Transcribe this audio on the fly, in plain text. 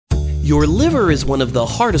Your liver is one of the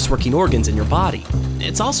hardest working organs in your body.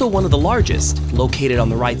 It's also one of the largest, located on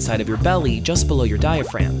the right side of your belly, just below your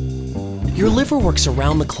diaphragm. Your liver works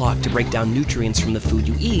around the clock to break down nutrients from the food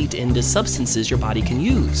you eat into substances your body can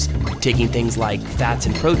use, taking things like fats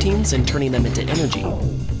and proteins and turning them into energy.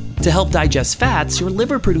 To help digest fats, your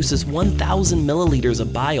liver produces 1,000 milliliters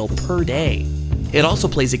of bile per day. It also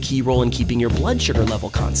plays a key role in keeping your blood sugar level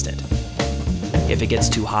constant. If it gets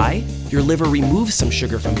too high, your liver removes some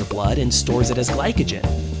sugar from your blood and stores it as glycogen.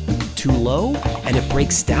 Too low, and it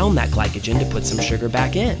breaks down that glycogen to put some sugar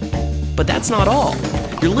back in. But that's not all.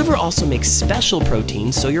 Your liver also makes special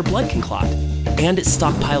proteins so your blood can clot, and it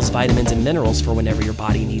stockpiles vitamins and minerals for whenever your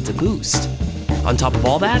body needs a boost. On top of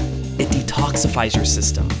all that, it detoxifies your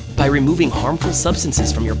system by removing harmful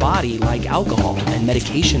substances from your body like alcohol and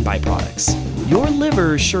medication byproducts. Your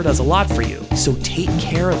liver sure does a lot for you, so take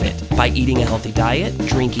care of it by eating a healthy diet,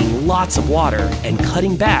 drinking lots of water, and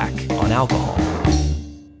cutting back on alcohol.